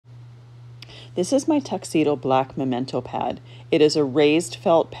This is my Tuxedo Black Memento Pad. It is a raised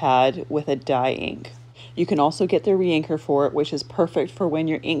felt pad with a dye ink. You can also get the re-inker for it, which is perfect for when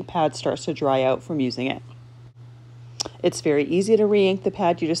your ink pad starts to dry out from using it. It's very easy to re-ink the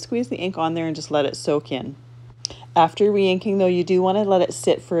pad. You just squeeze the ink on there and just let it soak in. After re-inking though, you do want to let it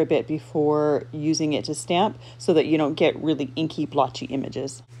sit for a bit before using it to stamp so that you don't get really inky, blotchy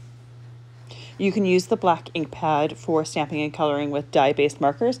images. You can use the black ink pad for stamping and coloring with dye-based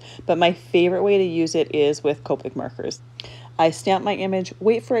markers, but my favorite way to use it is with copic markers. I stamp my image,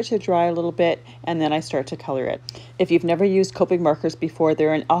 wait for it to dry a little bit, and then I start to color it. If you've never used copic markers before,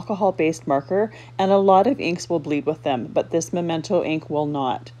 they're an alcohol-based marker, and a lot of inks will bleed with them, but this Memento ink will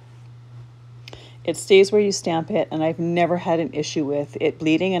not. It stays where you stamp it, and I've never had an issue with it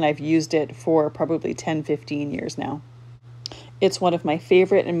bleeding, and I've used it for probably 10-15 years now. It's one of my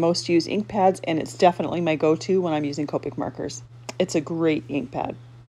favorite and most used ink pads, and it's definitely my go-to when I'm using copic markers. It's a great ink pad.